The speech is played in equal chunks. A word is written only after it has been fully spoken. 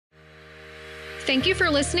Thank you for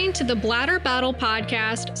listening to the Bladder Battle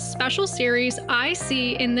Podcast special series, I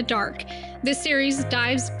See in the Dark. This series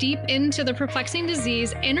dives deep into the perplexing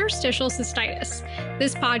disease, interstitial cystitis.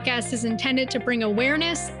 This podcast is intended to bring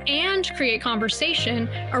awareness and create conversation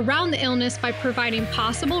around the illness by providing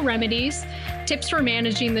possible remedies, tips for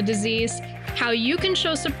managing the disease, how you can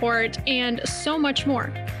show support, and so much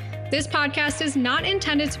more. This podcast is not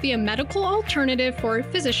intended to be a medical alternative for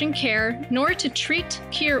physician care, nor to treat,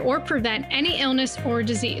 cure, or prevent any illness or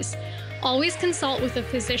disease. Always consult with a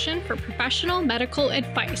physician for professional medical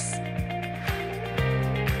advice.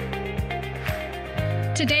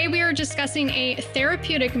 Today, we are discussing a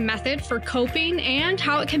therapeutic method for coping and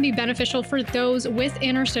how it can be beneficial for those with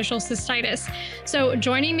interstitial cystitis. So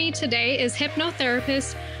joining me today is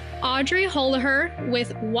hypnotherapist Audrey Holocher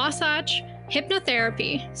with Wasatch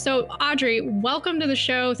Hypnotherapy. So Audrey, welcome to the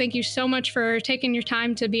show. Thank you so much for taking your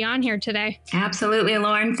time to be on here today. Absolutely,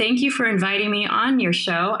 Lauren. Thank you for inviting me on your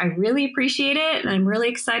show. I really appreciate it. And I'm really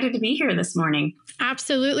excited to be here this morning.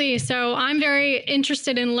 Absolutely. So I'm very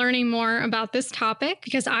interested in learning more about this topic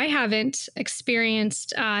because I haven't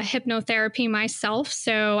experienced hypnotherapy myself.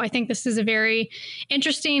 So I think this is a very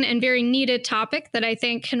interesting and very needed topic that I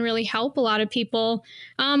think can really help a lot of people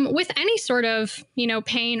with any sort of,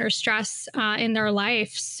 pain or stress in their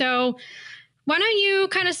life. So why don't you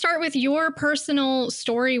kind of start with your personal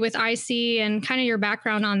story with IC and kind of your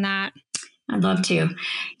background on that? I'd love to.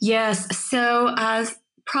 Yes. So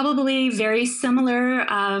probably very similar,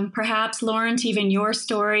 perhaps, Lauren, to even your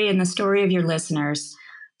story and the story of your listeners.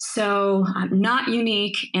 So not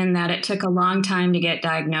unique in that it took a long time to get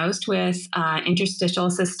diagnosed with interstitial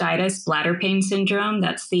cystitis, bladder pain syndrome.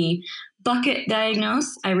 That's the bucket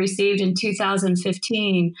diagnosis I received in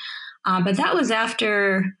 2015. But that was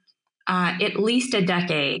after at least a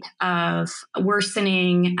decade of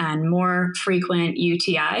worsening and more frequent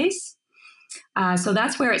UTIs. So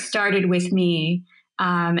that's where it started with me.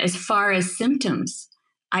 As far as symptoms,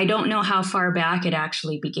 I don't know how far back it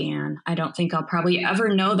actually began. I don't think I'll probably ever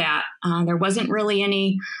know that. There wasn't really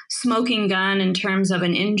any smoking gun in terms of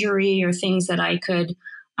an injury or things that I could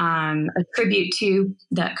attribute to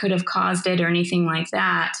that could have caused it or anything like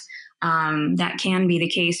that. That can be the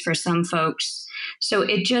case for some folks. So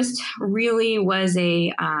it just really was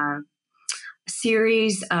a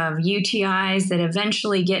series of UTIs that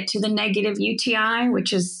eventually get to the negative UTI,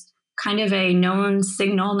 which is kind of a known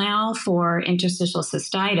signal now for interstitial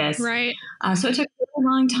cystitis. Right. So it took a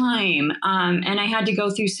long time. And I had to go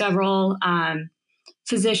through several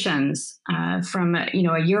physicians from a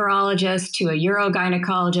urologist to a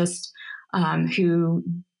urogynecologist who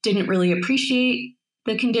didn't really appreciate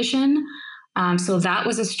the condition. So that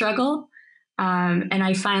was a struggle. And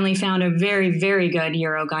I finally found a very, very good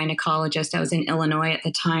urogynecologist. I was in Illinois at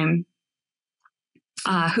the time,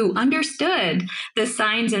 who understood the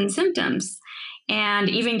signs and symptoms and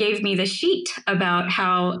even gave me the sheet about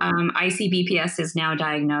how ICBPS is now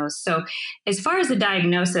diagnosed. So as far as the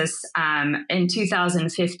diagnosis, in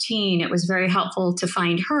 2015, it was very helpful to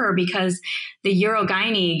find her because the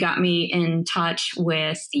urogyne got me in touch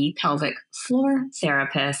with the pelvic floor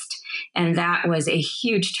therapist. And that was a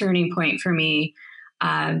huge turning point for me.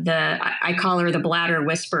 I call her the bladder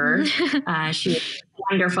whisperer. She was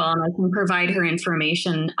wonderful, and I can provide her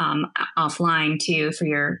information offline too for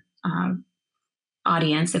your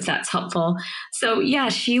audience if that's helpful. So yeah,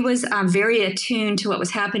 she was very attuned to what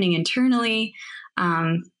was happening internally,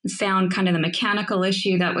 found kind of the mechanical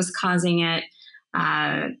issue that was causing it,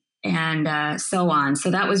 and so on.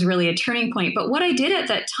 So that was really a turning point. But what I did at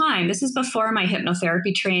that time, this is before my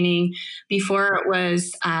hypnotherapy training, before it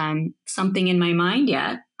was something in my mind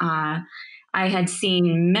yet. I had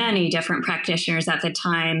seen many different practitioners at the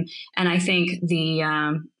time. And I think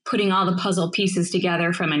the putting all the puzzle pieces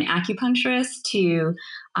together from an acupuncturist to,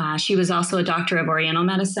 she was also a doctor of Oriental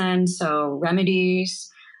medicine. So remedies,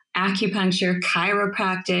 acupuncture,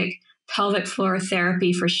 chiropractic, pelvic floor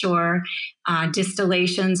therapy for sure,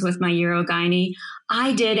 distillations with my urogyne.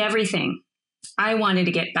 I did everything. I wanted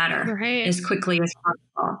to get better as quickly as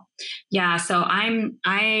possible. Yeah, so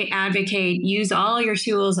I advocate use all your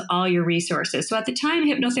tools, all your resources. So at the time,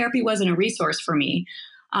 hypnotherapy wasn't a resource for me,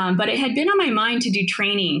 but it had been on my mind to do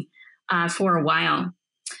training for a while.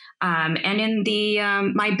 And in the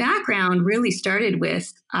my background really started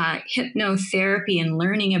with hypnotherapy and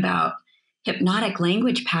learning about hypnotic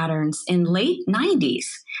language patterns in late 90s.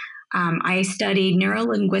 I studied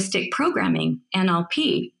neuro-linguistic programming,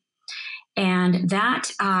 NLP, and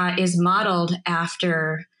that is modeled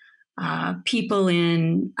after people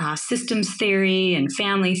in systems theory and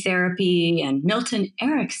family therapy and Milton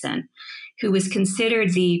Erickson, who was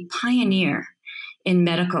considered the pioneer in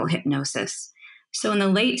medical hypnosis. So in the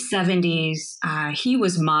late 70s, he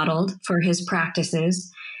was modeled for his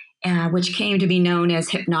practices, which came to be known as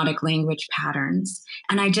hypnotic language patterns.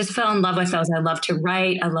 And I just fell in love with those. I love to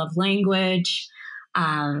write. I love language.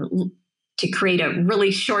 To create a really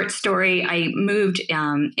short story, I moved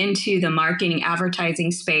into the marketing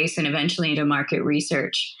advertising space and eventually into market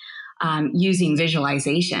research using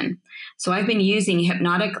visualization. So I've been using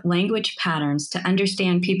hypnotic language patterns to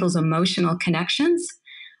understand people's emotional connections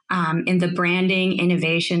in the branding,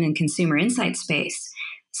 innovation, and consumer insight space.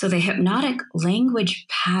 So the hypnotic language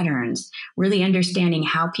patterns, really understanding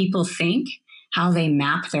how people think, how they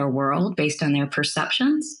map their world based on their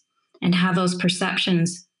perceptions, and how those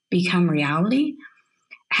perceptions become reality,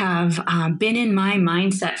 have been in my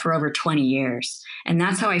mindset for over 20 years. And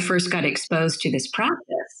that's how I first got exposed to this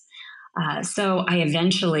practice. So I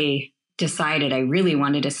eventually decided I really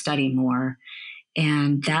wanted to study more.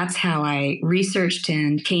 And that's how I researched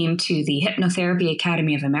and came to the Hypnotherapy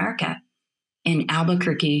Academy of America in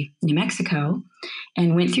Albuquerque, New Mexico,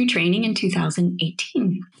 and went through training in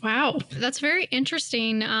 2018. Wow, that's very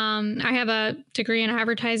interesting. I have a degree in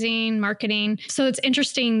advertising, marketing. So it's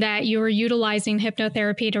interesting that you were utilizing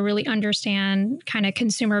hypnotherapy to really understand kind of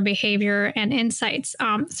consumer behavior and insights.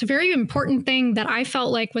 It's a very important thing that I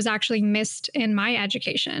felt like was actually missed in my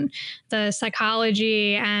education, the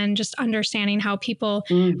psychology and just understanding how people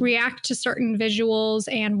react to certain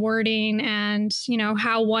visuals and wording and, you know,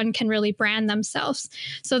 how one can really brand themselves.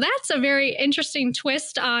 So that's a very interesting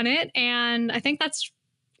twist on it. And I think that's,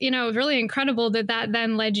 you know, really incredible that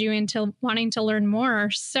then led you into wanting to learn more.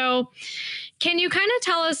 So can you kind of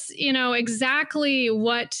tell us, you know, exactly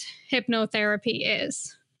what hypnotherapy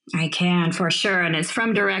is? I can, for sure. And it's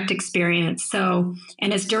from direct experience. So,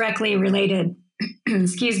 and it's directly related,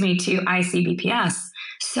 excuse me, to ICBPS.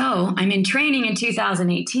 So I'm in training in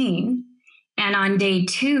 2018. And on day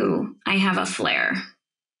 2, I have a flare.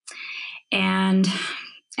 And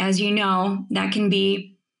as you know, that can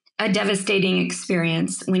be a devastating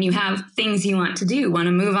experience when you have things you want to do, want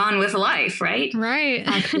to move on with life, right? Right.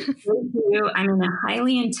 I'm in a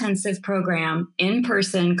highly intensive program,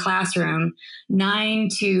 in-person classroom, 9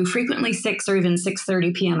 to frequently 6 or even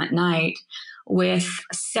 6:30 p.m. at night, with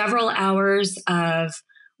several hours of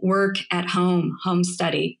work at home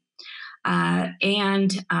study.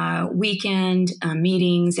 And weekend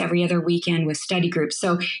meetings every other weekend with study groups.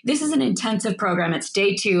 So this is an intensive program. It's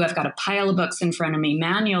day 2. I've got a pile of books in front of me,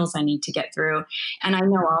 manuals I need to get through, and I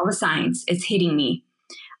know all the signs. It's hitting me.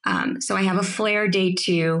 So I have a flare day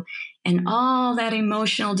 2, and all that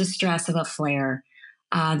emotional distress of a flare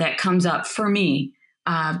that comes up for me.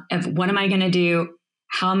 Of what am I going to do?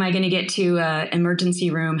 How am I going to get to an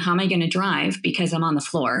emergency room? How am I going to drive? Because I'm on the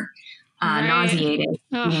floor. Right. Nauseated,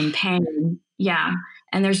 in pain. Yeah.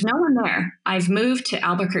 And there's no one there. I've moved to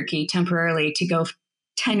Albuquerque temporarily to go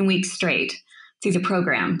 10 weeks straight through the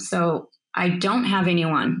program. So I don't have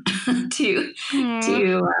anyone to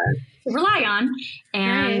rely on.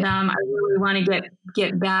 And I really want to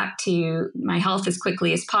get back to my health as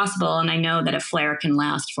quickly as possible. And I know that a flare can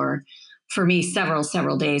last for me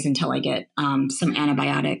several days until I get some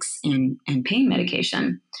antibiotics and pain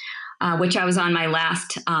medication. Which I was on my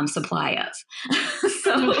last supply of.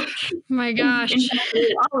 So, my gosh.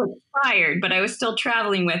 All expired, but I was still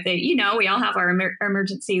traveling with it. You know, we all have our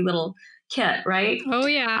emergency little kit, right? Oh,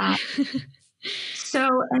 yeah.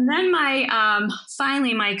 So, and then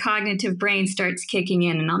finally my cognitive brain starts kicking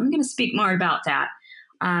in, and I'm going to speak more about that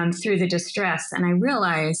through the distress. And I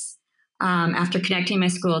realize after connecting my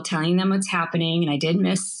school, telling them what's happening, and I did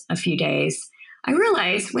miss a few days, I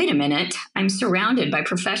realized, wait a minute, I'm surrounded by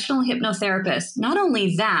professional hypnotherapists. Not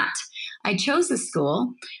only that, I chose the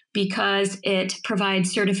school because it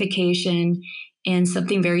provides certification in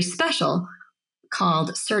something very special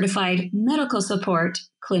called Certified Medical Support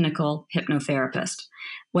Clinical Hypnotherapist.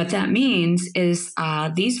 What that means is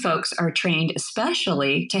these folks are trained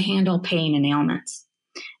especially to handle pain and ailments.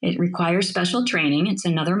 It requires special training. It's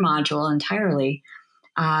another module entirely.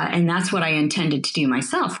 And that's what I intended to do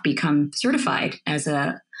myself, become certified as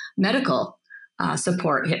a medical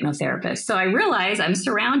support hypnotherapist. So I realize I'm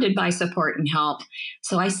surrounded by support and help.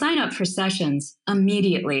 So I sign up for sessions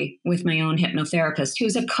immediately with my own hypnotherapist,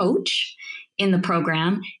 who's a coach in the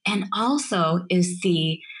program and also is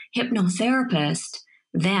the hypnotherapist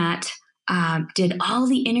that did all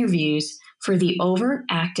the interviews for the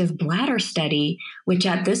overactive bladder study, which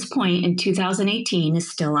at this point in 2018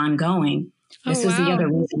 is still ongoing. This was the other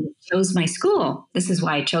reason I chose my school. This is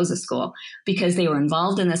why I chose a school, because they were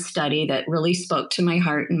involved in this study that really spoke to my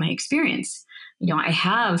heart and my experience. You know,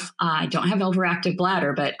 I don't have overactive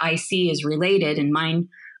bladder, but IC is related, and mine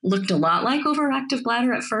looked a lot like overactive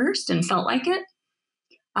bladder at first and felt like it.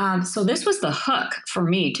 So this was the hook for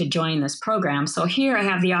me to join this program. So here I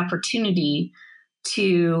have the opportunity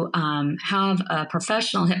to have a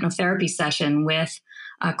professional hypnotherapy session with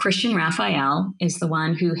Christian Raphael is the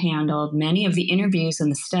one who handled many of the interviews in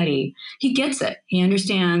the study. He gets it. He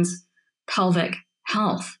understands pelvic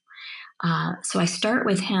health. So I start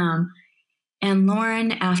with him. And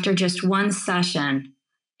Lauren, after just one session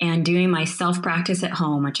and doing my self-practice at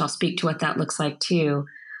home, which I'll speak to what that looks like too,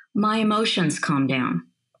 my emotions calm down.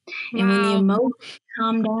 Wow. And when the emotions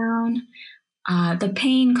calm down, the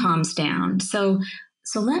pain calms down. So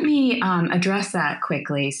let me address that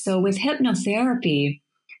quickly. So with hypnotherapy,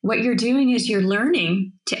 what you're doing is you're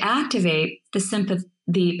learning to activate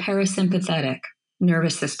the parasympathetic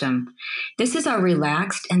nervous system. This is our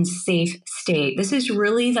relaxed and safe state. This is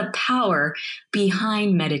really the power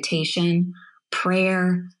behind meditation,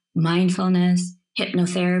 prayer, mindfulness,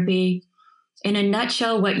 hypnotherapy. In a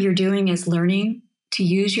nutshell, what you're doing is learning to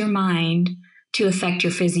use your mind to affect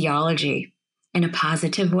your physiology in a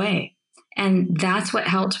positive way. And that's what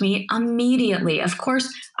helped me immediately. Of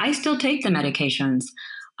course, I still take the medications.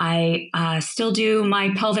 I still do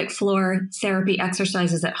my pelvic floor therapy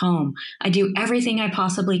exercises at home. I do everything I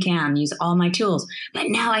possibly can, use all my tools. But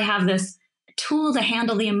now I have this tool to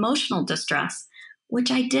handle the emotional distress, which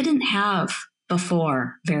I didn't have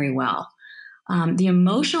before very well. The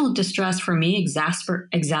emotional distress for me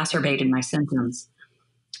exacerbated my symptoms.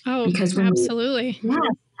 Oh, because absolutely.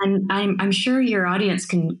 And I'm sure your audience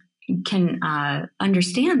can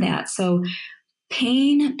understand that. So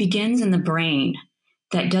pain begins in the brain.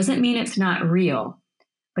 That doesn't mean it's not real,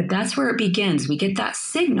 but that's where it begins. We get that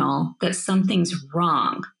signal that something's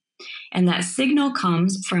wrong. And that signal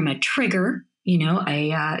comes from a trigger, you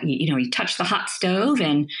touch the hot stove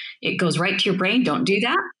and it goes right to your brain. Don't do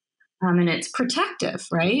that. And it's protective,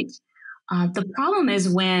 right? The problem is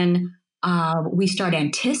when we start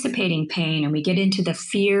anticipating pain and we get into the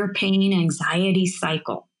fear, pain, anxiety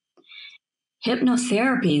cycle.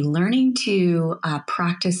 Hypnotherapy, learning to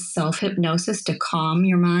practice self-hypnosis to calm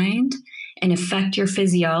your mind and affect your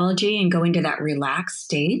physiology and go into that relaxed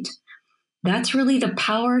state, that's really the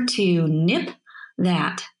power to nip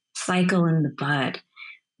that cycle in the bud.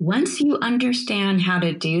 Once you understand how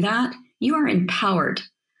to do that, you are empowered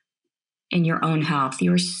in your own health.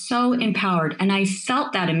 You are so empowered. And I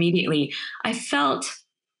felt that immediately. I felt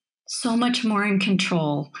so much more in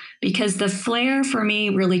control because the flare for me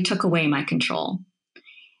really took away my control.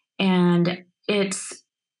 And it's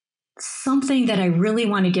something that I really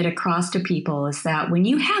want to get across to people is that when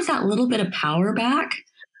you have that little bit of power back,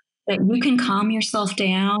 that you can calm yourself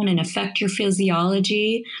down and affect your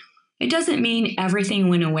physiology. It doesn't mean everything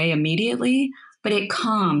went away immediately, but it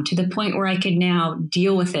calmed to the point where I could now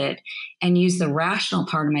deal with it and use the rational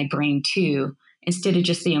part of my brain too, instead of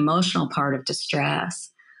just the emotional part of distress.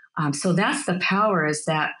 So that's the power, is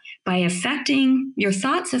that by affecting your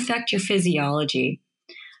thoughts affect your physiology.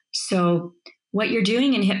 So what you're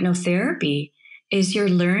doing in hypnotherapy is you're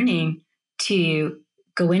learning to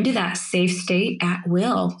go into that safe state at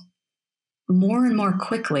will more and more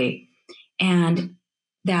quickly. And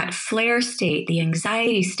that flare state, the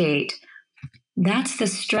anxiety state, that's the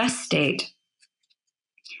stress state.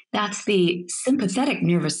 That's the sympathetic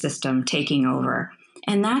nervous system taking over.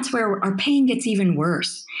 And that's where our pain gets even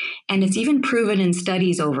worse. And it's even proven in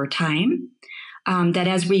studies over time that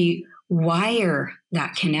as we wire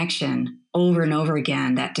that connection over and over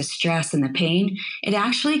again, that distress and the pain, it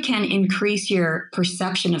actually can increase your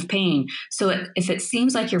perception of pain. So if it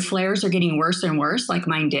seems like your flares are getting worse and worse, like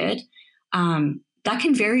mine did, that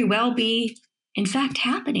can very well be, in fact,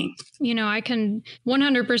 happening. I can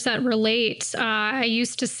 100% relate. I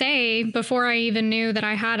used to say, before I even knew that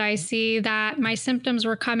I had IC, that my symptoms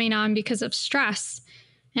were coming on because of stress.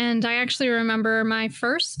 And I actually remember my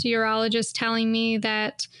first urologist telling me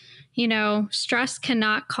that, stress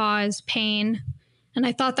cannot cause pain. And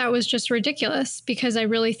I thought that was just ridiculous because I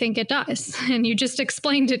really think it does. And you just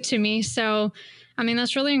explained it to me. So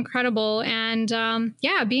that's really incredible. And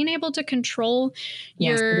being able to control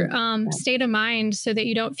your state of mind so that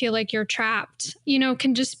you don't feel like you're trapped,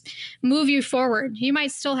 can just move you forward. You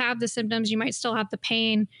might still have the symptoms, you might still have the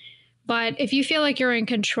pain, but if you feel like you're in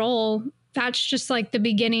control, that's just like the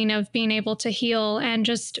beginning of being able to heal and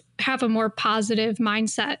just have a more positive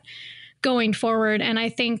mindset going forward. And I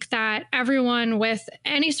think that everyone with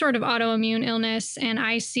any sort of autoimmune illness and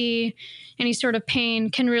IC, any sort of pain,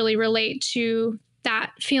 can really relate to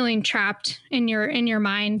that feeling trapped in your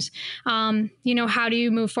mind. How do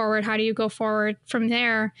you move forward? How do you go forward from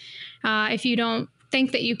there? If you don't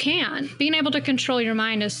think that you can, being able to control your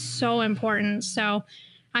mind is so important. So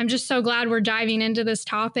I'm just so glad we're diving into this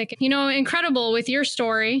topic. Incredible with your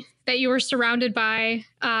story that you were surrounded by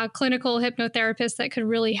a clinical hypnotherapist that could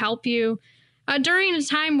really help you during a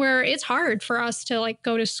time where it's hard for us to like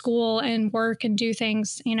go to school and work and do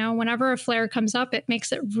things. Whenever a flare comes up, it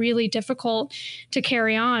makes it really difficult to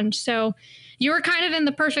carry on. So you were kind of in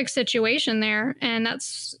the perfect situation there, and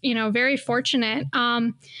that's, very fortunate.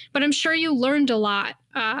 But I'm sure you learned a lot,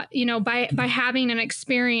 by having an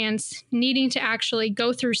experience, needing to actually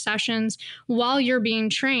go through sessions while you're being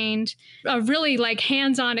trained, a really like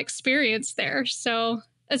hands-on experience there. So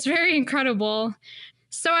it's very incredible.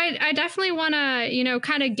 So I definitely want to,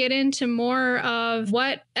 kind of get into more of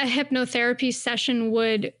what a hypnotherapy session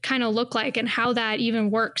would kind of look like and how that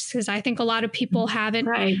even works, because I think a lot of people haven't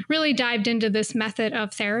really dived into this method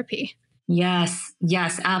of therapy. Yes,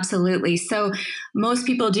 absolutely. So most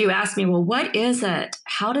people do ask me, well, what is it?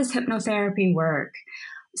 How does hypnotherapy work?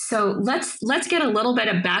 So let's get a little bit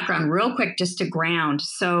of background real quick just to ground.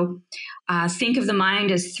 So think of the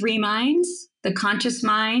mind as three minds: the conscious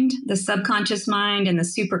mind, the subconscious mind, and the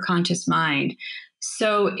superconscious mind.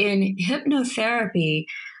 So in hypnotherapy,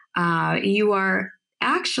 you are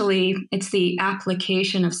actually, it's the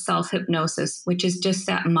application of self-hypnosis, which is just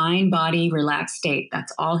that mind-body relaxed state.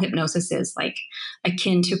 That's all hypnosis is, like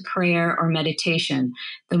akin to prayer or meditation.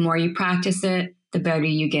 The more you practice it, the better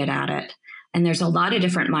you get at it. And there's a lot of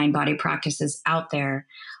different mind-body practices out there.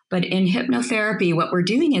 But in hypnotherapy, what we're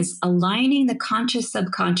doing is aligning the conscious,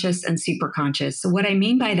 subconscious, and superconscious. So what I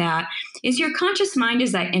mean by that is your conscious mind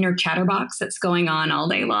is that inner chatterbox that's going on all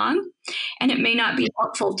day long. And it may not be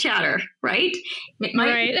helpful chatter, right? It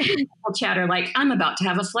might be helpful chatter like, I'm about to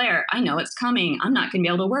have a flare. I know it's coming. I'm not going to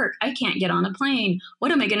be able to work. I can't get on a plane.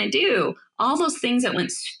 What am I going to do? All those things that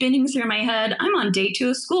went spinning through my head. I'm on day 2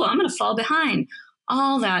 of school. I'm going to fall behind.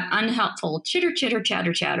 All that unhelpful chitter,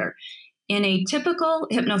 chatter. In a typical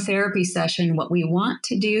hypnotherapy session, what we want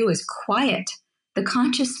to do is quiet the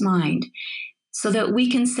conscious mind so that we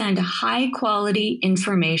can send high quality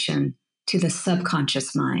information to the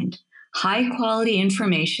subconscious mind. High quality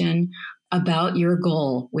information about your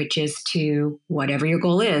goal, which is to whatever your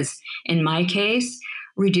goal is. In my case,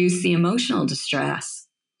 reduce the emotional distress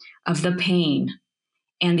of the pain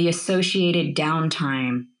and the associated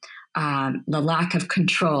downtime, the lack of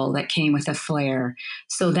control that came with a flare.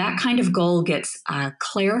 So that kind of goal gets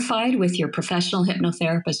clarified with your professional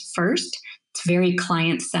hypnotherapist first. It's very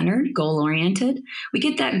client-centered, goal-oriented. We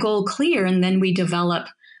get that goal clear, and then we develop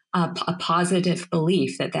a positive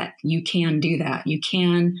belief that you can do that. You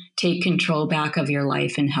can take control back of your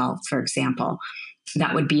life and health, for example.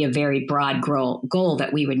 That would be a very broad goal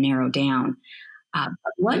that we would narrow down.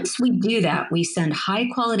 But once we do that, we send high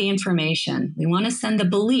quality information. We want to send the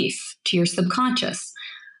belief to your subconscious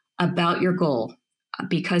about your goal,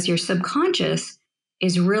 because your subconscious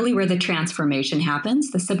is really where the transformation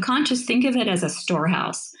happens. The subconscious, think of it as a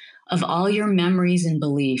storehouse of all your memories and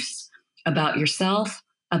beliefs about yourself,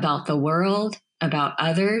 about the world, about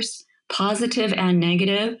others, positive and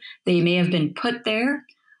negative. They may have been put there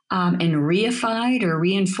and reified or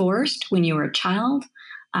reinforced when you were a child.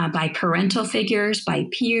 By parental figures, by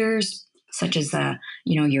peers, such as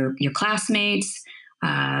your classmates,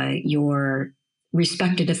 your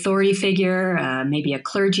respected authority figure, maybe a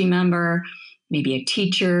clergy member, maybe a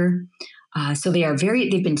teacher. So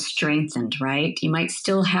they've been strengthened, right? You might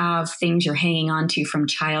still have things you're hanging on to from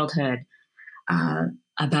childhood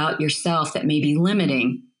about yourself that may be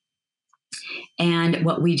limiting. And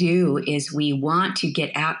what we do is we want to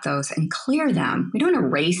get at those and clear them. We don't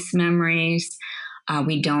erase memories.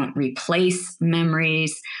 We don't replace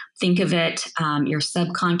memories. Think of it, your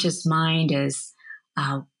subconscious mind is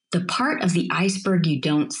the part of the iceberg you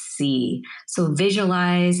don't see. So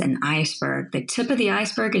visualize an iceberg. The tip of the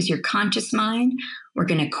iceberg is your conscious mind. We're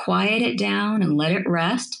going to quiet it down and let it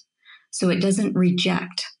rest so it doesn't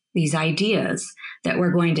reject these ideas that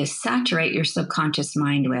we're going to saturate your subconscious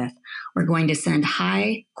mind with. We're going to send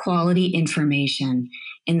high quality information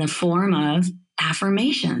in the form of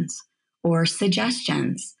affirmations or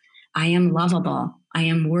suggestions. I am lovable. I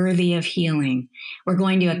am worthy of healing. We're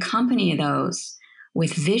going to accompany those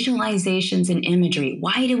with visualizations and imagery.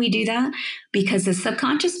 Why do we do that? Because the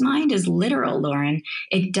subconscious mind is literal, Lauren.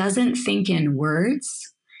 It doesn't think in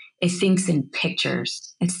words. It thinks in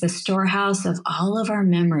pictures. It's the storehouse of all of our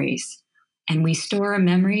memories. And we store our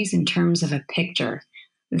memories in terms of a picture.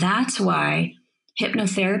 That's why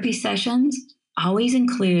hypnotherapy sessions always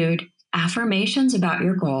include affirmations about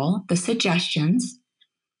your goal, the suggestions,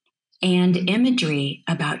 and imagery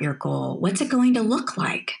about your goal. What's it going to look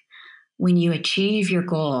like when you achieve your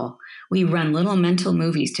goal? We run little mental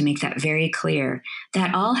movies to make that very clear.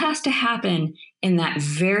 That all has to happen in that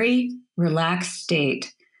very relaxed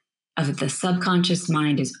state of the subconscious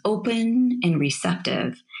mind is open and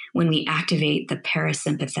receptive when we activate the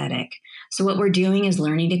parasympathetic. So what we're doing is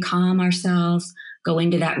learning to calm ourselves, go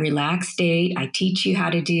into that relaxed state. I teach you how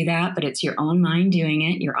to do that, but it's your own mind doing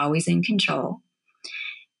it. You're always in control.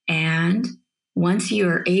 And once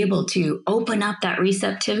you're able to open up that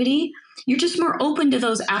receptivity, you're just more open to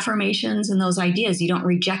those affirmations and those ideas. You don't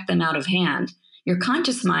reject them out of hand. Your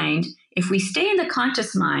conscious mind, if we stay in the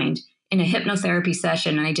conscious mind in a hypnotherapy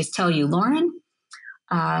session, and I just tell you, Lauren,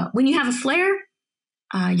 when you have a flare,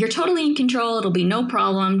 you're totally in control. It'll be no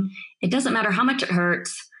problem. It doesn't matter how much it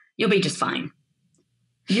hurts. You'll be just fine.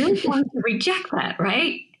 You're going to reject that,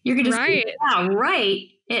 right? You're going to say, yeah, right.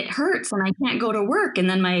 It hurts and I can't go to work. And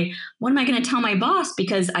then what am I going to tell my boss?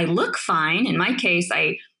 Because I look fine. In my case,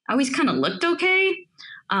 I always kind of looked okay.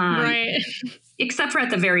 Right. Except for at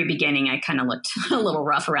the very beginning, I kind of looked a little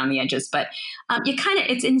rough around the edges, but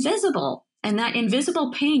it's invisible. And that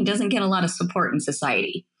invisible pain doesn't get a lot of support in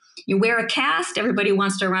society. You wear a cast, everybody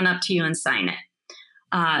wants to run up to you and sign it.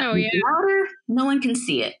 Louder, no one can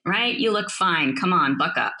see it, right? You look fine. Come on,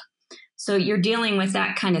 buck up. So you're dealing with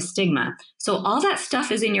that kind of stigma. So all that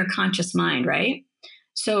stuff is in your conscious mind, right?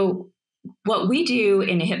 So what we do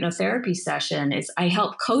in a hypnotherapy session is I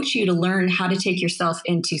help coach you to learn how to take yourself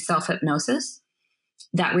into self-hypnosis.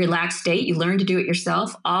 That relaxed state, you learn to do it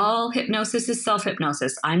yourself. All hypnosis is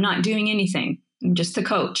self-hypnosis. I'm not doing anything. I'm just the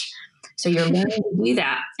coach. So you're learning to do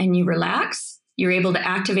that and you relax. You're able to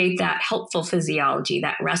activate that helpful physiology,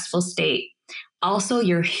 that restful state. Also,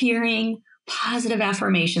 you're hearing positive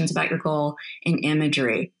affirmations about your goal in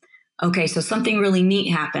imagery. Okay, so something really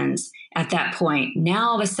neat happens at that point. Now,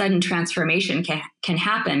 all of a sudden, transformation can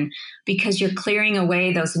happen because you're clearing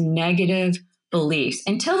away those negative beliefs.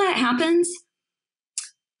 Until that happens,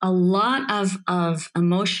 a lot of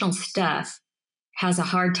emotional stuff has a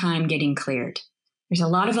hard time getting cleared. There's a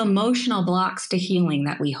lot of emotional blocks to healing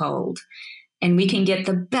that we hold. And we can get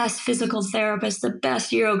the best physical therapists, the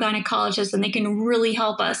best urogynecologists, and they can really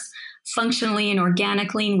help us functionally and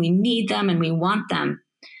organically, and we need them and we want them.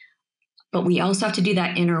 But we also have to do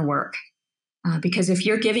that inner work. Because if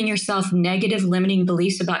you're giving yourself negative limiting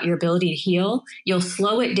beliefs about your ability to heal, you'll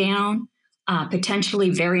slow it down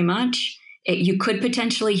potentially very much. You could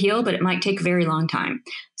potentially heal, but it might take a very long time.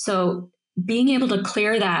 So being able to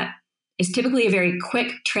clear that is typically a very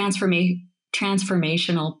quick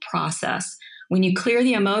transformational process. When you clear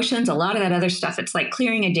the emotions, a lot of that other stuff, it's like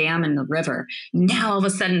clearing a dam in the river. Now all of a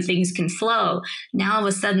sudden things can flow. Now all of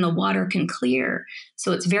a sudden the water can clear.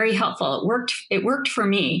 So it's very helpful. It worked for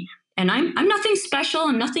me. And I'm nothing special.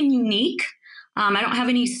 I'm nothing unique. I don't have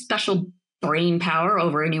any special brain power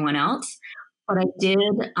over anyone else. But I did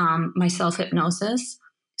my self-hypnosis.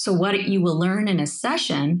 So what you will learn in a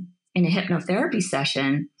session, in a hypnotherapy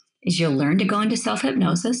session, is you'll learn to go into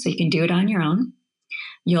self-hypnosis so you can do it on your own.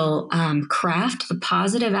 You'll craft the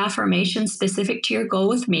positive affirmations specific to your goal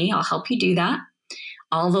with me. I'll help you do that.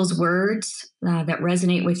 All those words that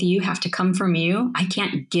resonate with you have to come from you. I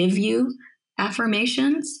can't give you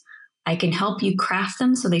affirmations. I can help you craft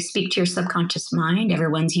them so they speak to your subconscious mind.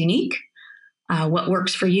 Everyone's unique. What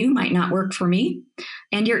works for you might not work for me.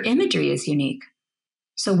 And your imagery is unique.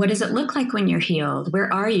 So what does it look like when you're healed?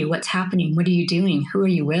 Where are you? What's happening? What are you doing? Who are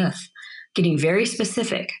you with? Getting very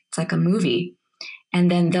specific. It's like a movie. And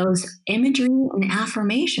then those imagery and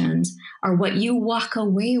affirmations are what you walk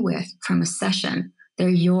away with from a session. They're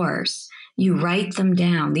yours. You write them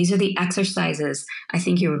down. These are the exercises I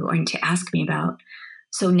think you were going to ask me about.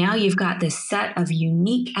 So now you've got this set of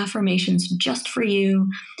unique affirmations just for you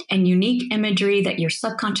and unique imagery that your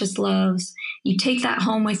subconscious loves. You take that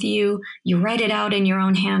home with you. You write it out in your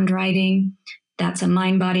own handwriting. That's a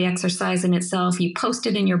mind-body exercise in itself. You post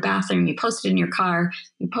it in your bathroom. You post it in your car.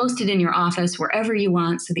 You post it in your office, wherever you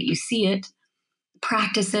want so that you see it.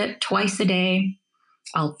 Practice it twice a day.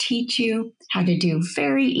 I'll teach you how to do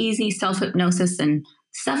very easy self-hypnosis in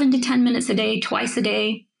 7 to 10 minutes a day, twice a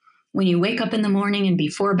day. When you wake up in the morning and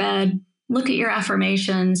before bed, look at your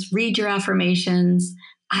affirmations, read your affirmations.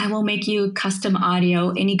 I will make you custom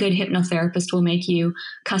audio. Any good hypnotherapist will make you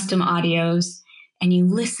custom audios, and you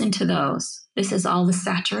listen to those. This is all the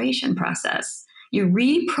saturation process. You're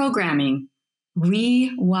reprogramming,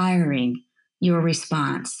 rewiring your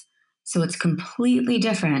response. So it's completely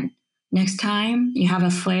different. Next time you have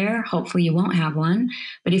a flare, hopefully you won't have one,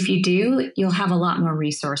 but if you do, you'll have a lot more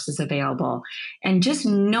resources available. And just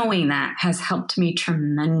knowing that has helped me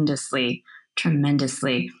tremendously,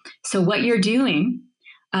 tremendously. So what you're doing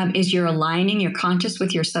is you're aligning your conscious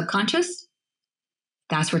with your subconscious.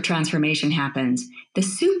 That's where transformation happens. The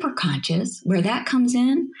superconscious, where that comes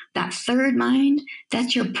in, that third mind,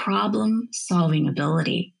 that's your problem solving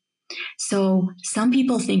ability. So some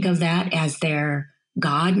people think of that as their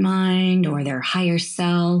God mind or their higher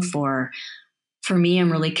self, or for me,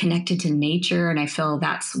 I'm really connected to nature, and I feel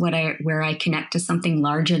that's where I connect to something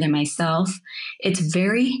larger than myself. It's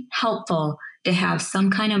very helpful to have some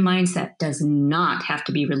kind of mindset. Does not have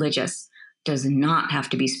to be religious, does not have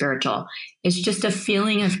to be spiritual. It's just a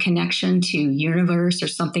feeling of connection to universe or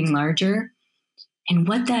something larger. And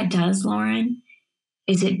what that does, Lauren,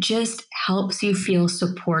 is it just helps you feel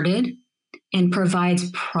supported and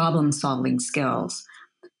provides problem-solving skills.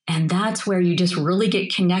 And that's where you just really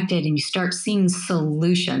get connected and you start seeing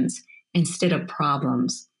solutions instead of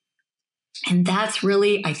problems. And that's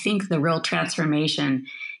really, I think, the real transformation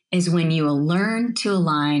is when you learn to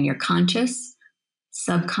align your conscious,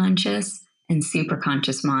 subconscious, and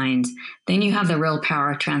superconscious minds. Then you have the real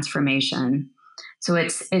power of transformation. So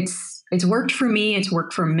it's worked for me. It's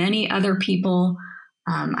worked for many other people.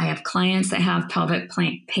 I have clients that have pelvic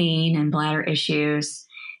pain and bladder issues,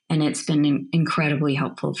 and it's been incredibly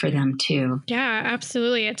helpful for them too. Yeah,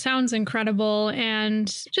 absolutely. It sounds incredible, and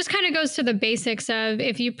just kind of goes to the basics of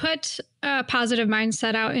if you put a positive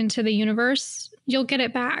mindset out into the universe, you'll get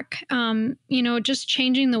it back. Just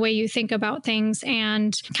changing the way you think about things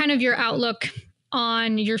and kind of your outlook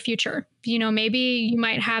on your future. Maybe you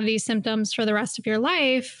might have these symptoms for the rest of your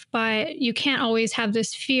life, but you can't always have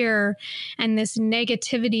this fear and this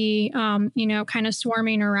negativity, kind of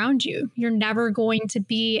swarming around you. You're never going to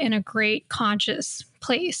be in a great conscious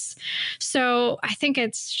place. So I think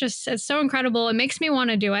it's so incredible. It makes me want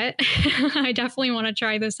to do it. I definitely want to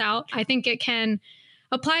try this out. I think it can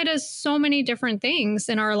apply to so many different things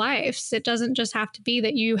in our lives. It doesn't just have to be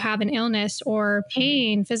that you have an illness or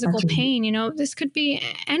pain, physical pain. This could be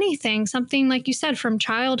anything, something like you said from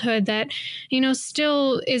childhood that,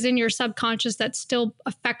 still is in your subconscious, that still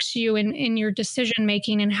affects you in your decision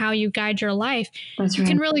making and how you guide your life. That's You right.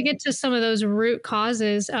 can really get to some of those root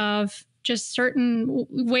causes of just certain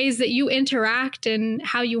ways that you interact and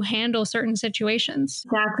how you handle certain situations.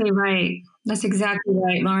 Exactly right. That's exactly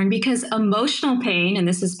right, Lauren, because emotional pain, and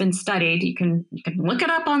this has been studied, you can look it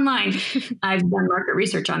up online. I've done market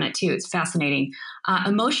research on it too. It's fascinating.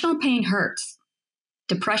 Emotional pain hurts.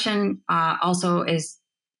 Depression also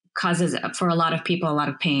causes for a lot of people a lot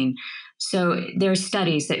of pain. So there's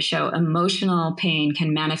studies that show emotional pain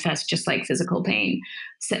can manifest just like physical pain.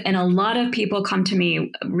 So, and a lot of people come to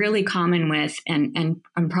me really common with, and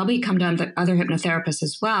probably come to other hypnotherapists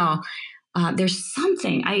as well. There's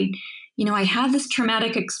something I had this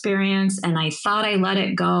traumatic experience and I thought I let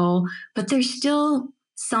it go, but there's still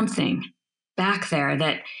something back there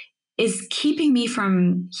that is keeping me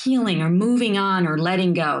from healing or moving on or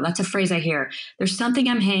letting go. That's a phrase I hear. There's something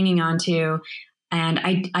I'm hanging on to.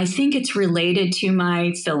 And I think it's related to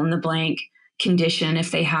my fill in the blank condition,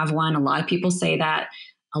 if they have one. A lot of people say that.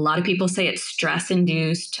 A lot of people say it's stress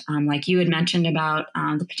induced, like you had mentioned about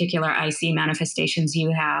the particular IC manifestations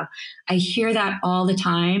you have. I hear that all the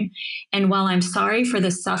time. And while I'm sorry for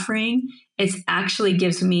the suffering, it actually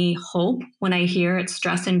gives me hope when I hear it's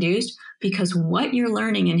stress induced, because what you're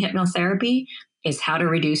learning in hypnotherapy is how to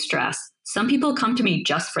reduce stress. Some people come to me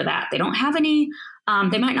just for that. They don't have any,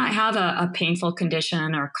 they might not have a painful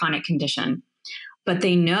condition or chronic condition, but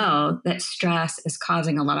they know that stress is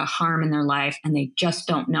causing a lot of harm in their life and they just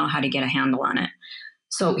don't know how to get a handle on it.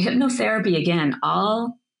 So hypnotherapy, again,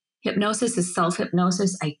 all hypnosis is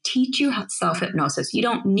self-hypnosis. I teach you self-hypnosis. You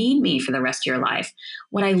don't need me for the rest of your life.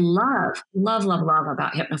 What I love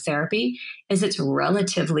about hypnotherapy is it's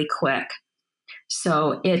relatively quick.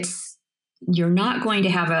 So you're not going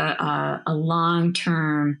to have a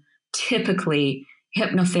long-term, typically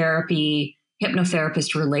hypnotherapist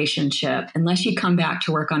relationship unless you come back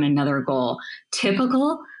to work on another goal.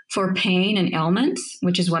 Typical for pain and ailments,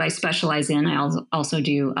 which is what I specialize in. I also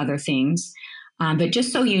do other things. But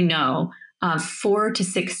just so you know, 4 to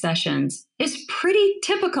 6 sessions is pretty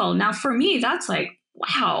typical. Now, for me, that's like,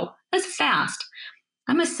 wow, that's fast.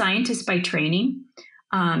 I'm a scientist by training.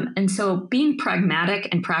 And so being pragmatic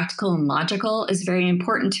and practical and logical is very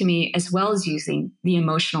important to me, as well as using the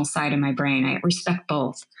emotional side of my brain. I respect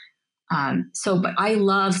both. But I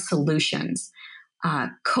love solutions.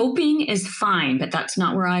 Coping is fine, but that's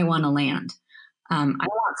not where I want to land. I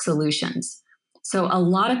want solutions. So a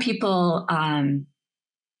lot of people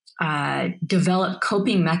develop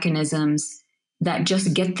coping mechanisms that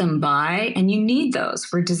just get them by, and you need those.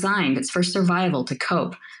 We're designed, it's for survival to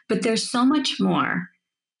cope. But there's so much more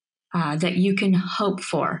that you can hope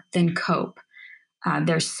for than cope.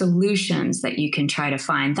 there's solutions that you can try to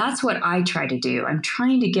find. That's what I try to do. I'm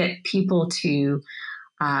trying to get people to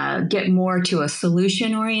get more to a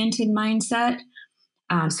solution-oriented mindset,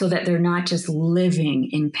 so that they're not just living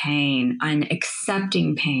in pain and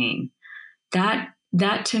accepting pain. That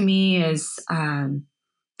to me is,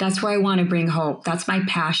 that's where I want to bring hope. That's my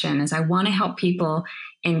passion, is I want to help people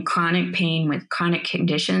in chronic pain with chronic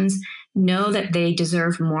conditions know that they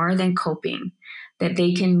deserve more than coping, that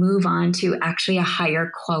they can move on to actually a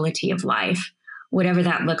higher quality of life, whatever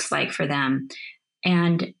that looks like for them.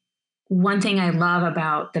 And one thing I love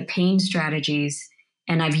about the pain strategies,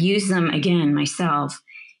 and I've used them again myself,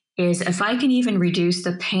 is if I can even reduce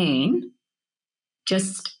the pain,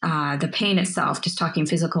 just the pain itself, just talking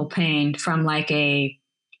physical pain, from like a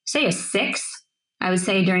 6, I would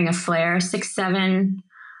say during a flare, 6, 7,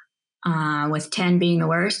 with 10 being the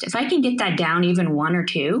worst. If I can get that down even 1 or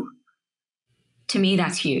 2, to me,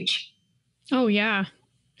 that's huge. Oh, yeah.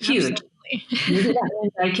 Huge. Maybe that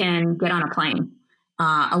means I can get on a plane,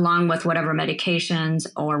 along with whatever medications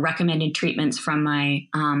or recommended treatments from my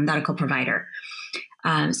medical provider.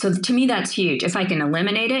 So to me, that's huge. If I can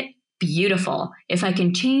eliminate it, beautiful. If I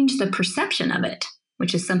can change the perception of it,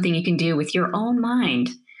 which is something you can do with your own mind,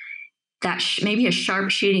 that maybe a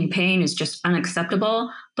sharp shooting pain is just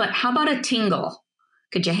unacceptable. But how about a tingle?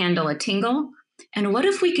 Could you handle a tingle? And what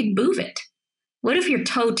if we could move it? What if your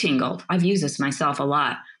toe tingled? I've used this myself a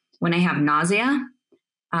lot. When I have nausea,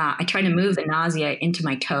 I try to move the nausea into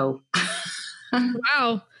my toe.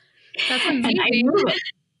 Wow. That's amazing. And I move it.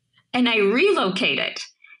 And I relocate it,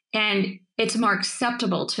 and it's more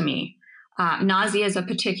acceptable to me. Nausea is a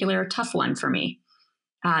particular tough one for me.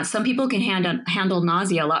 Some people can handle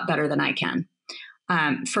nausea a lot better than I can.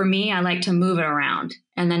 For me, I like to move it around,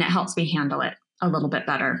 and then it helps me handle it a little bit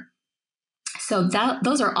better. So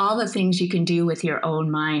those are all the things you can do with your own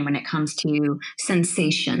mind when it comes to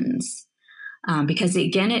sensations. Because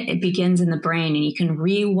again, it begins in the brain, and you can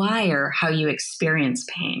rewire how you experience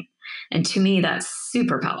pain. And to me, that's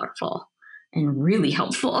super powerful and really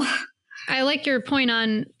helpful. I like your point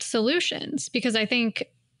on solutions, because I think,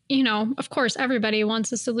 of course, everybody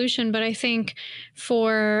wants a solution, but I think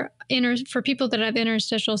for people that have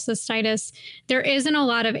interstitial cystitis, there isn't a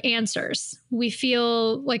lot of answers. We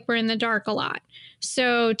feel like we're in the dark a lot.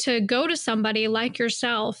 So to go to somebody like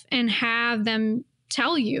yourself and have them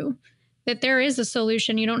tell you that there is a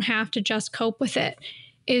solution, you don't have to just cope with it,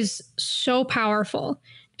 is so powerful.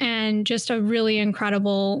 And just a really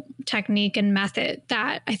incredible technique and method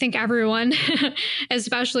that I think everyone,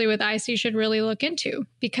 especially with IC, should really look into,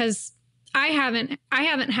 because I haven't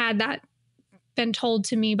had that been told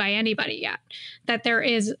to me by anybody yet, that there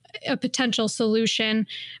is a potential solution,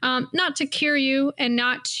 not to cure you and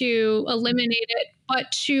not to eliminate it,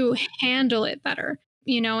 but to handle it better,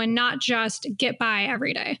 and not just get by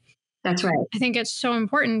every day. That's right. I think it's so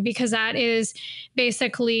important, because that is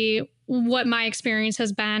basically what my experience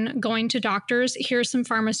has been going to doctors. Here's some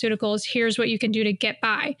pharmaceuticals. Here's what you can do to get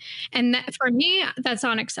by. And that, for me, that's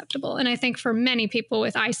unacceptable. And I think for many people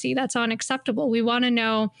with IC, that's unacceptable. We want to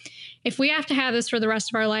know, if we have to have this for the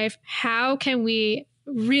rest of our life, how can we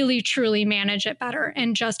really, truly manage it better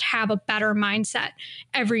and just have a better mindset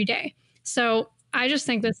every day? So I just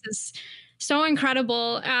think this is so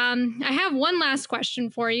incredible. I have one last question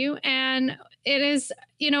for you, and it is,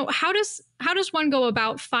 how does one go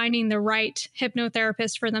about finding the right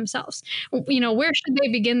hypnotherapist for themselves? Where should they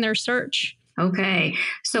begin their search? Okay.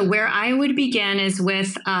 So where I would begin is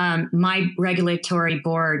with my regulatory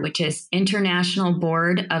board, which is International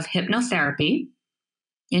Board of Hypnotherapy.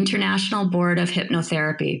 International Board of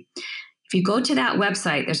Hypnotherapy. If you go to that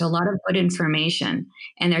website, there's a lot of good information,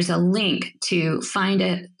 and there's a link to find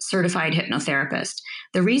a certified hypnotherapist.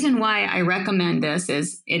 The reason why I recommend this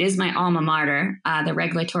is it is my alma mater. The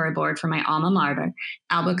regulatory board for my alma mater,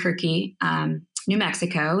 Albuquerque, New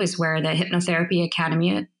Mexico, is where the Hypnotherapy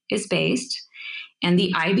Academy is based. And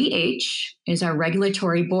the IBH is our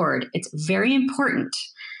regulatory board. It's very important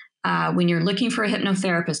when you're looking for a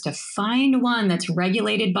hypnotherapist to find one that's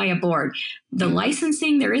regulated by a board. The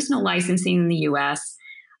licensing, there is no licensing in the US.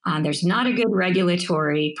 There's not a good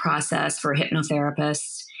regulatory process for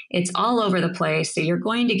hypnotherapists. It's all over the place. So you're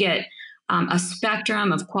going to get a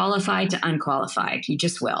spectrum of qualified to unqualified. You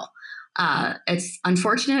just will. It's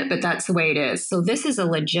unfortunate, but that's the way it is. So this is a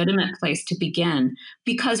legitimate place to begin,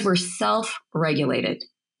 because we're self-regulated.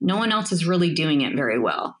 No one else is really doing it very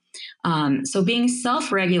well. So being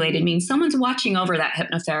self-regulated means someone's watching over that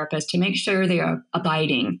hypnotherapist to make sure they are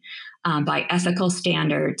abiding by ethical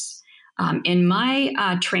standards. In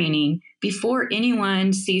my training, before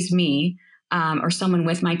anyone sees me or someone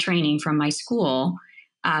with my training from my school,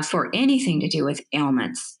 for anything to do with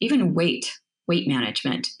ailments, even weight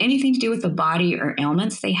management, anything to do with the body or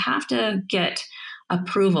ailments, they have to get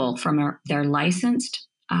approval from their licensed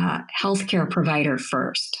healthcare provider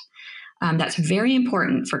first. That's very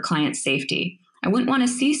important for client safety. I wouldn't want to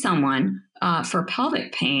see someone for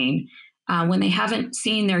pelvic pain when they haven't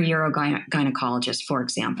seen their urogynecologist, for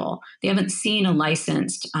example. They haven't seen a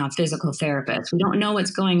licensed physical therapist. We don't know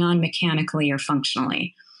what's going on mechanically or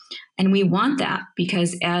functionally. And we want that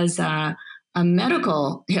because as a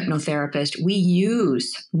medical hypnotherapist, we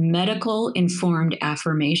use medical informed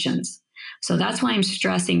affirmations. So that's why I'm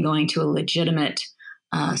stressing going to a legitimate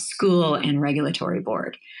school and regulatory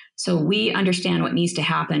board. So we understand what needs to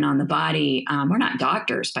happen on the body. We're not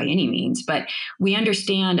doctors by any means, but we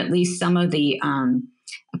understand at least some of the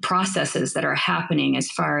processes that are happening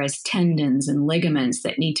as far as tendons and ligaments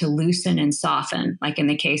that need to loosen and soften. Like in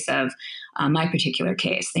the case of my particular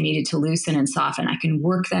case, they needed to loosen and soften. I can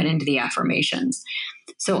work that into the affirmations.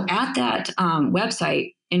 So at that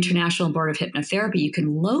website, International Board of Hypnotherapy, you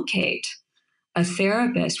can locate a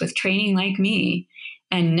therapist with training like me.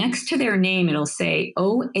 And next to their name, it'll say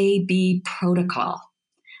OAB protocol.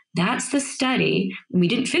 That's the study. We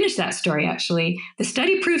didn't finish that story, actually. The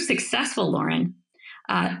study proved successful, Lauren.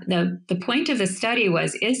 The point of the study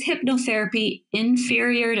was, is hypnotherapy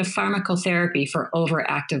inferior to pharmacotherapy for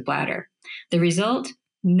overactive bladder? The result?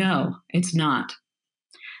 No, it's not.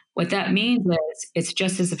 What that means is it's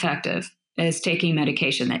just as effective as taking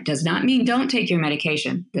medication. That does not mean don't take your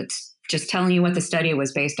medication. That's just telling you what the study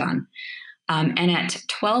was based on. And at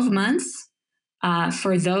 12 months,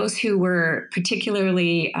 for those who were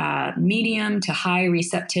particularly medium to high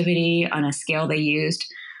receptivity on a scale they used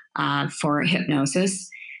for hypnosis,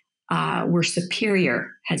 were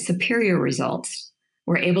had superior results,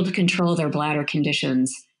 were able to control their bladder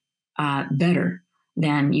conditions better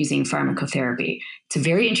than using pharmacotherapy. It's a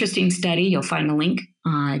very interesting study. You'll find a link,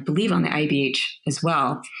 I believe, on the IBH as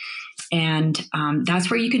well. And that's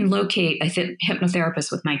where you can locate a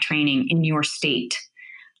hypnotherapist with my training in your state.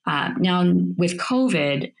 Now, with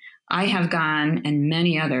COVID, I have gone, and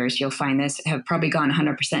many others, you'll find this, have probably gone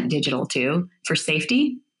 100% digital too, for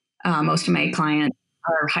safety. Most of my clients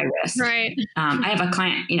are high risk. Right. I have a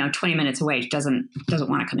client, 20 minutes away, doesn't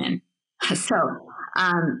want to come in. So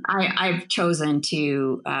I've chosen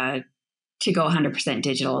to go 100%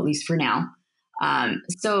 digital, at least for now.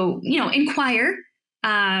 So inquire.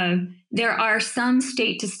 There are some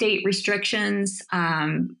state-to-state restrictions,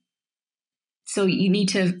 so you need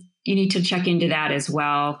to check into that as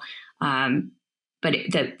well. But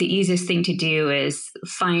the easiest thing to do is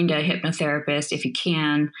find a hypnotherapist if you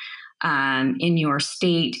can in your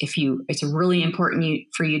state. It's really important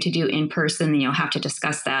for you to do in person, then you'll have to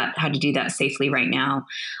discuss how to do that safely right now.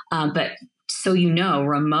 But so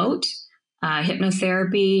remote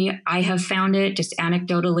hypnotherapy, I have found it just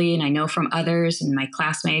anecdotally, and I know from others and my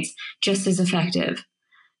classmates, just as effective.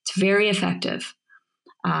 It's very effective.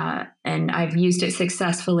 And I've used it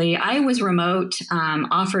successfully. I was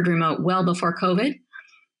offered remote well before COVID.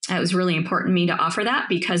 It was really important to me to offer that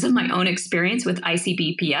because of my own experience with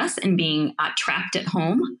ICBPS and being trapped at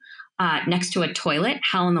home next to a toilet.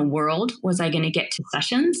 How in the world was I going to get to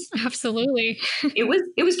sessions? Absolutely.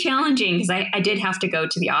 It was challenging because I did have to go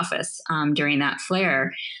to the office during that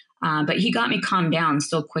flare, but he got me calmed down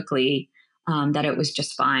so quickly that it was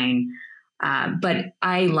just fine. But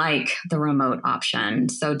I like the remote option,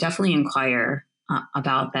 so definitely inquire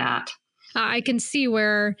about that. I can see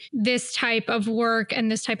where this type of work and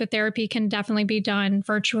this type of therapy can definitely be done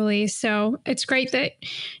virtually. So it's great that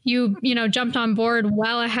you jumped on board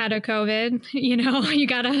well ahead of COVID. You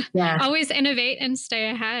got to always innovate and stay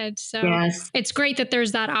ahead. So It's great that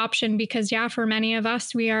there's that option because, for many of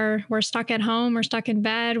us, we're stuck at home, we're stuck in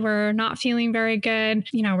bed, we're not feeling very good.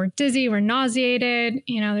 We're dizzy, we're nauseated.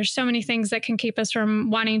 There's so many things that can keep us from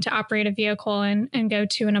wanting to operate a vehicle and go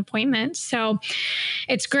to an appointment. So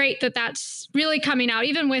it's great that that's really coming out,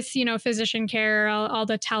 even with, physician care, all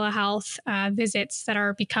the telehealth visits that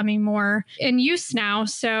are becoming more in use now.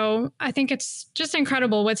 So I think it's just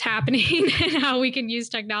incredible what's happening and how we can use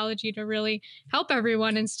technology to really help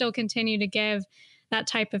everyone and still continue to give that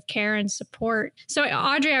type of care and support. So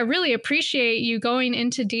Audrey, I really appreciate you going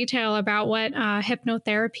into detail about what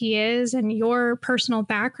hypnotherapy is and your personal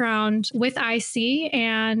background with IC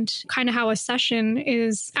and kind of how a session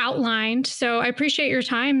is outlined. So I appreciate your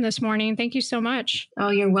time this morning. Thank you so much. Oh,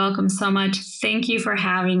 you're welcome so much. Thank you for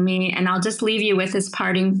having me. And I'll just leave you with this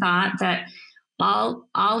parting thought that all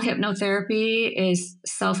hypnotherapy is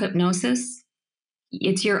self-hypnosis.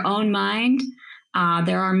 It's your own mind.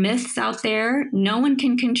 There are myths out there. No one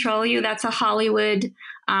can control you. That's a Hollywood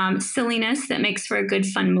silliness that makes for a good,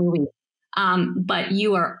 fun movie. But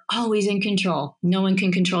you are always in control. No one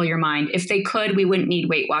can control your mind. If they could, we wouldn't need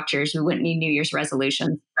Weight Watchers. We wouldn't need New Year's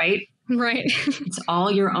resolutions, right? Right. It's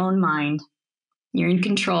all your own mind. You're in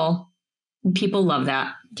control. And people love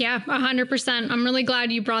that. Yeah, 100%. I'm really glad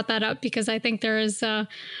you brought that up because I think there has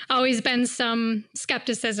always been some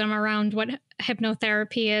skepticism around what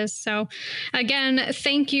hypnotherapy is. So again,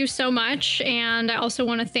 thank you so much. And I also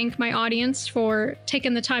want to thank my audience for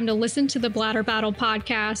taking the time to listen to the Bladder Battle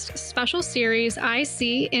Podcast special series, I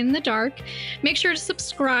See in the Dark. Make sure to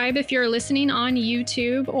subscribe if you're listening on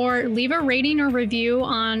YouTube, or leave a rating or review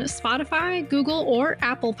on Spotify, Google, or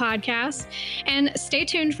Apple Podcasts. And stay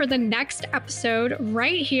tuned for the next episode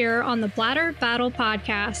right here on the Bladder Battle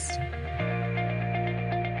Podcast.